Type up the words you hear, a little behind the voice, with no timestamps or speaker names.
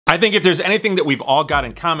I think if there's anything that we've all got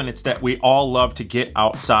in common, it's that we all love to get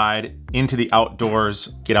outside into the outdoors,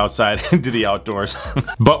 get outside into the outdoors.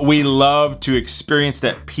 But we love to experience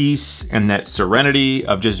that peace and that serenity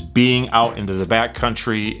of just being out into the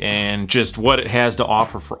backcountry and just what it has to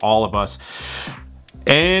offer for all of us.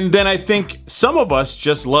 And then I think some of us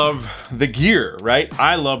just love the gear, right?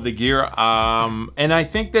 I love the gear. And I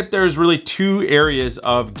think that there's really two areas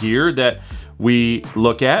of gear that we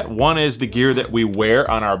look at. One is the gear that we wear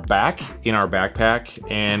on our back, in our backpack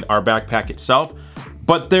and our backpack itself.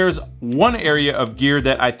 But there's one area of gear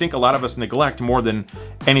that I think a lot of us neglect more than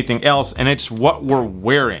anything else, and it's what we're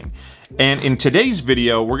wearing. And in today's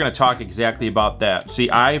video, we're gonna talk exactly about that. See,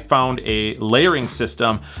 I found a layering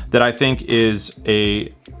system that I think is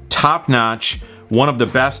a top-notch, one of the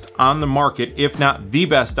best on the market, if not the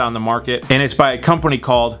best on the market, and it's by a company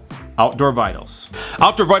called Outdoor Vitals.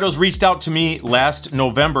 Outdoor Vitals reached out to me last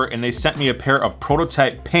November and they sent me a pair of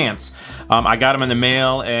prototype pants. I got them in the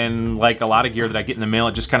mail, and like a lot of gear that I get in the mail,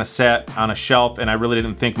 it just kind of sat on a shelf and I really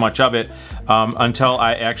didn't think much of it until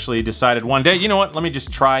I actually decided one day, you know what, let me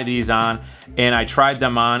just try these on. And I tried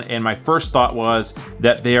them on, and my first thought was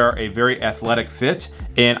that they are a very athletic fit,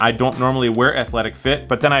 and I don't normally wear athletic fit,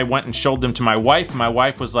 but then I went and showed them to my wife, and my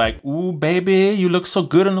wife was like, ooh, baby, you look so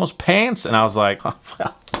good in those pants. And I was like, oh,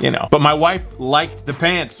 well, you know. But my wife liked the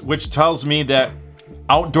pants, which tells me that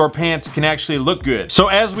outdoor pants can actually look good. So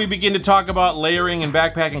as we begin to talk about layering and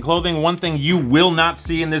backpacking clothing, one thing you will not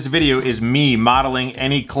see in this video is me modeling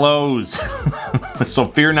any clothes. So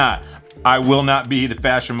fear not. I will not be the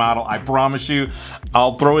fashion model, I promise you.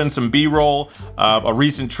 I'll throw in some B-roll of a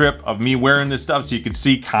recent trip of me wearing this stuff so you can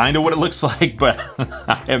see kind of what it looks like, but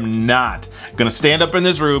I am not gonna stand up in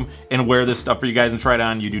this room and wear this stuff for you guys and try it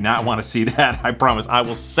on. You do not want to see that, I promise. I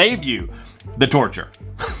will save you the torture.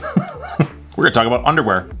 We're gonna talk about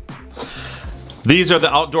underwear. These are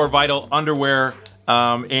the Outdoor Vital underwear.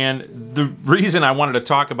 And the reason I wanted to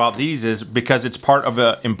talk about these is because it's part of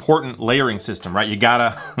an important layering system, right? You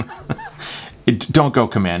gotta, don't go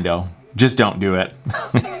commando. Just don't do it.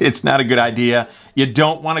 It's not a good idea. You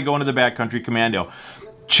don't want to go into the backcountry commando.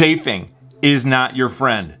 Chafing is not your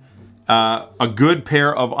friend. A good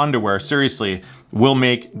pair of underwear, seriously, will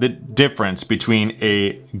make the difference between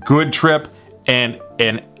a good trip and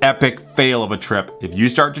an epic fail of a trip. If you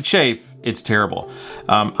start to chafe, it's terrible.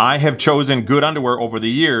 I have chosen good underwear over the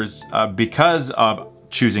years because of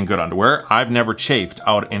choosing good underwear. I've never chafed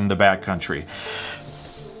out in the backcountry.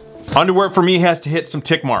 Underwear for me has to hit some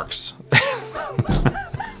tick marks.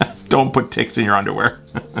 Don't put ticks in your underwear.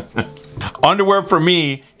 Underwear for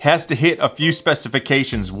me has to hit a few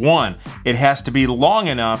specifications. One, it has to be long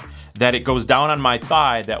enough that it goes down on my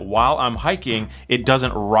thigh, that while I'm hiking, it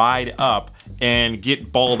doesn't ride up and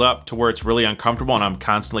get balled up to where it's really uncomfortable and I'm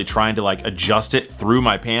constantly trying to like adjust it through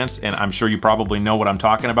my pants. And I'm sure you probably know what I'm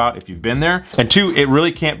talking about if you've been there. And two, it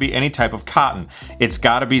really can't be any type of cotton. It's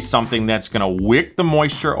gotta be something that's gonna wick the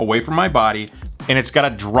moisture away from my body, and it's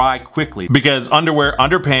gotta dry quickly, because underwear,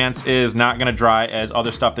 underpants is not gonna dry as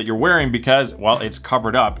other stuff that you're wearing because, well, it's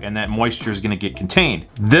covered up and that moisture is gonna get contained.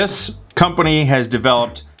 This company has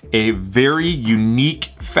developed a very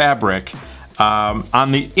unique fabric.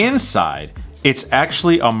 On the inside, it's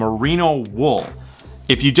actually a merino wool.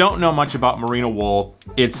 If you don't know much about merino wool,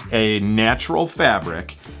 it's a natural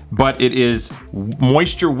fabric, but it is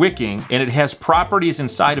moisture wicking, and it has properties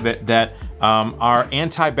inside of it that are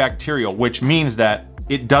antibacterial, which means that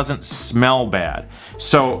it doesn't smell bad.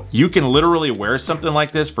 So you can literally wear something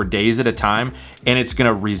like this for days at a time and it's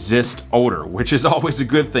gonna resist odor, which is always a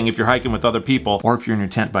good thing if you're hiking with other people or if you're in your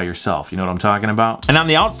tent by yourself. You know what I'm talking about? And on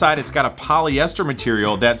the outside, it's got a polyester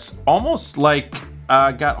material that's almost like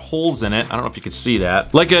got holes in it. I don't know if you can see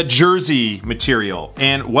that. Like a jersey material.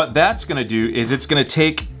 And what that's gonna do is it's gonna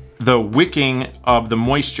take the wicking of the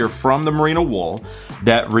moisture from the merino wool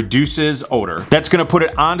that reduces odor. That's gonna put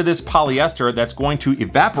it onto this polyester that's going to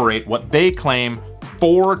evaporate, what they claim,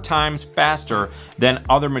 4 times faster than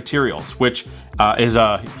other materials, which is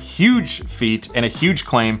a huge feat and a huge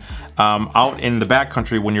claim out in the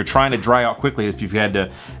backcountry when you're trying to dry out quickly. If you've had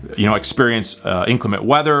to, you know, experience inclement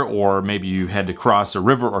weather, or maybe you had to cross a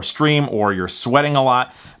river or stream, or you're sweating a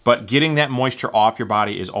lot. But getting that moisture off your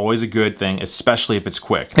body is always a good thing, especially if it's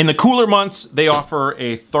quick. In the cooler months, they offer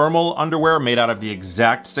a thermal underwear made out of the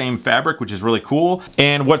exact same fabric, which is really cool.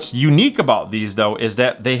 And what's unique about these though is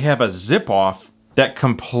that they have a zip off that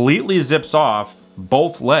completely zips off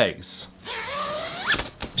both legs.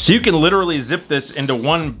 So you can literally zip this into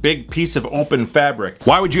one big piece of open fabric.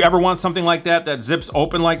 Why would you ever want something like that that zips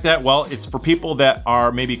open like that? Well, it's for people that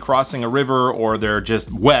are maybe crossing a river or they're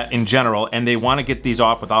just wet in general and they want to get these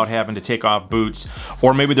off without having to take off boots,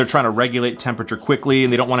 or maybe they're trying to regulate temperature quickly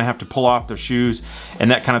and they don't want to have to pull off their shoes and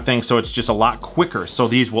that kind of thing, so it's just a lot quicker. So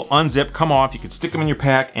these will unzip, come off, you can stick them in your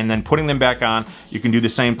pack, and then putting them back on, you can do the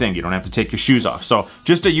same thing. You don't have to take your shoes off. So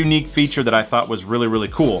just a unique feature that I thought was really, really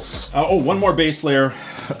cool. Oh, one more base layer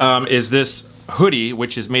is this hoodie,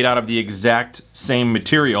 which is made out of the exact same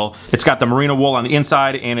material. It's got the merino wool on the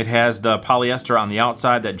inside and it has the polyester on the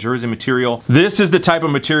outside, that jersey material. This is the type of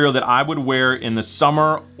material that I would wear in the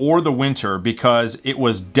summer or the winter because it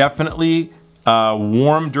was definitely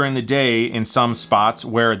warm during the day in some spots,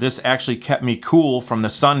 where this actually kept me cool from the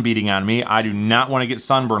sun beating on me. I do not want to get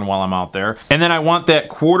sunburned while I'm out there. And then I want that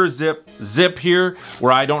quarter zip here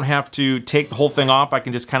where I don't have to take the whole thing off. I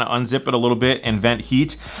can just kind of unzip it a little bit and vent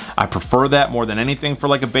heat. I prefer that more than anything for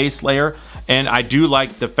like a base layer. And I do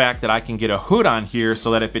like the fact that I can get a hood on here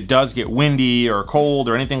so that if it does get windy or cold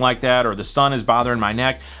or anything like that, or the sun is bothering my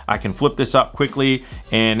neck, I can flip this up quickly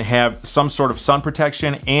and have some sort of sun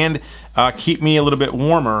protection and keep me a little bit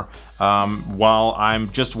warmer while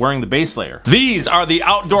I'm just wearing the base layer. These are the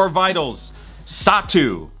Outdoor Vitals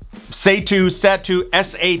Satu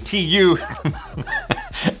S-A-T-U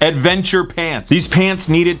Adventure Pants. These pants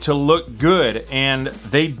needed to look good, and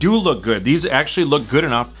they do look good. These actually look good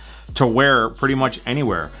enough to wear pretty much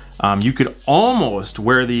anywhere. You could almost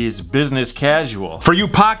wear these business casual. For you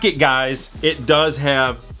pocket guys, it does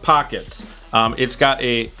have pockets. It's got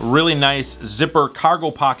a really nice zipper cargo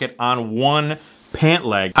pocket on one pant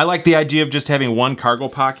leg. I like the idea of just having one cargo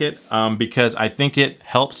pocket because I think it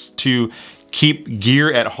helps to keep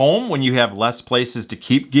gear at home when you have less places to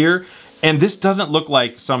keep gear. And this doesn't look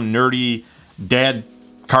like some nerdy dad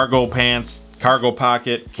cargo pants, cargo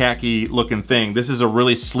pocket, khaki looking thing. This is a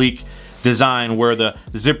really sleek design where the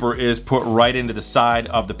zipper is put right into the side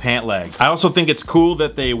of the pant leg. I also think it's cool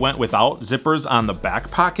that they went without zippers on the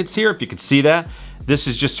back pockets here, if you could see that. This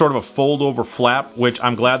is just sort of a fold over flap, which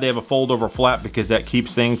I'm glad they have a fold over flap because that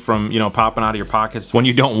keeps things from, you know, popping out of your pockets when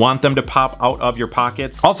you don't want them to pop out of your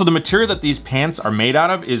pockets. Also, the material that these pants are made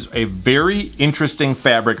out of is a very interesting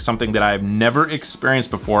fabric, something that I've never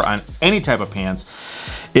experienced before on any type of pants.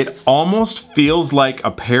 It almost feels like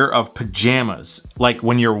a pair of pajamas, like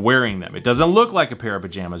when you're wearing them. It doesn't look like a pair of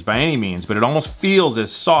pajamas by any means, but it almost feels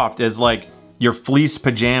as soft as like your fleece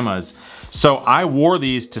pajamas. So I wore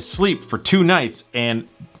these to sleep for 2 nights and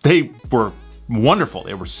they were wonderful.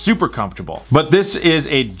 They were super comfortable. But this is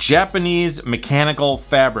a Japanese mechanical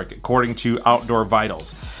fabric, according to Outdoor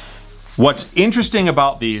Vitals. What's interesting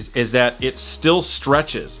about these is that it still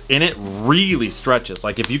stretches, and it really stretches.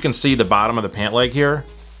 Like if you can see the bottom of the pant leg here,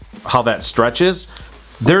 how that stretches,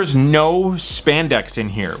 there's no spandex in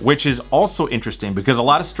here, which is also interesting because a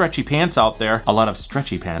lot of stretchy pants out there, a lot of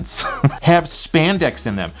stretchy pants, have spandex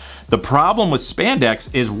in them. The problem with spandex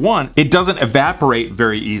is 1, it doesn't evaporate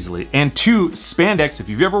very easily, and 2, spandex, if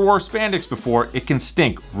you've ever wore spandex before, it can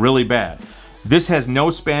stink really bad. This has no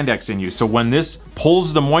spandex in you, so when this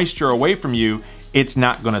pulls the moisture away from you, it's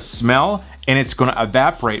not gonna smell and it's gonna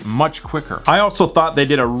evaporate much quicker. I also thought they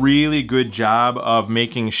did a really good job of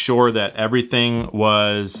making sure that everything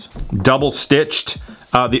was double stitched.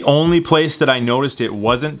 The only place that I noticed it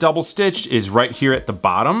wasn't double stitched is right here at the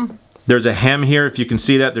bottom. There's a hem here, if you can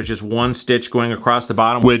see that, there's just 1 stitch going across the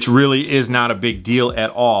bottom, which really is not a big deal at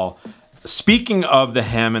all. Speaking of the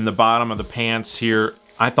hem and the bottom of the pants here,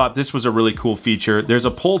 I thought this was a really cool feature. There's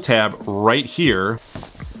a pull tab right here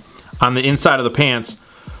on the inside of the pants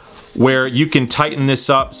where you can tighten this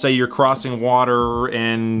up. Say you're crossing water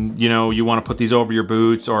and you know you want to put these over your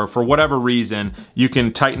boots, or for whatever reason, you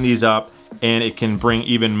can tighten these up and it can bring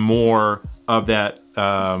even more of that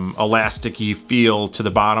elasticy feel to the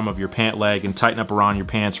bottom of your pant leg and tighten up around your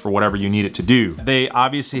pants for whatever you need it to do. They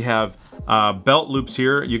obviously have belt loops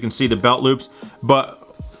here. You can see the belt loops, but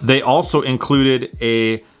they also included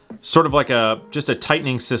a sort of like just a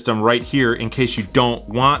tightening system right here in case you don't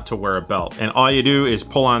want to wear a belt. And all you do is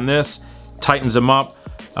pull on this, tightens them up,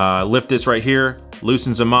 lift this right here,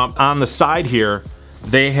 loosens them up. On the side here,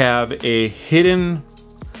 they have a hidden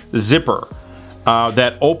zipper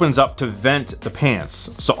that opens up to vent the pants.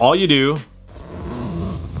 So all you do,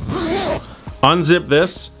 unzip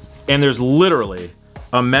this, and there's literally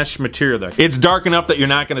a mesh material there. It's dark enough that you're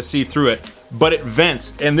not gonna see through it, but it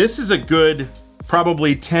vents. And this is a good,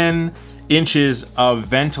 probably 10 inches of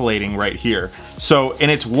ventilating right here. So,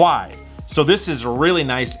 and it's wide. So this is really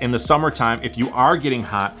nice in the summertime. If you are getting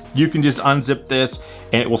hot, you can just unzip this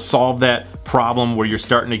and it will solve that problem where you're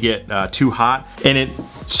starting to get too hot. And it's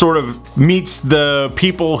sort of meets the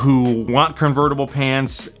people who want convertible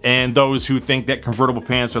pants and those who think that convertible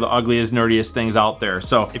pants are the ugliest, nerdiest things out there.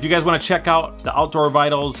 So if you guys want to check out the Outdoor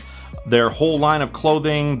Vitals, their whole line of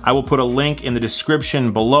clothing, I will put a link in the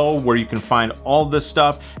description below where you can find all this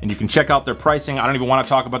stuff and you can check out their pricing. I don't even want to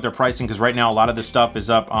talk about their pricing because right now a lot of this stuff is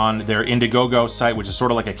up on their Indiegogo site, which is sort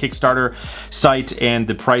of like a Kickstarter site, and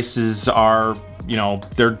the prices are, you know,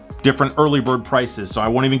 they're different early bird prices, so I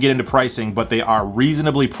won't even get into pricing, but they are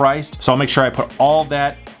reasonably priced. So I'll make sure I put all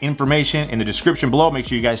that information in the description below. Make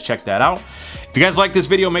sure you guys check that out. If you guys like this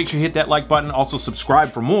video, make sure you hit that like button. Also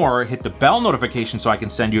subscribe for more. Hit the bell notification so I can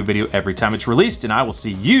send you a video every time it's released, and I will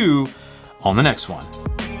see you on the next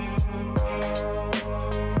one.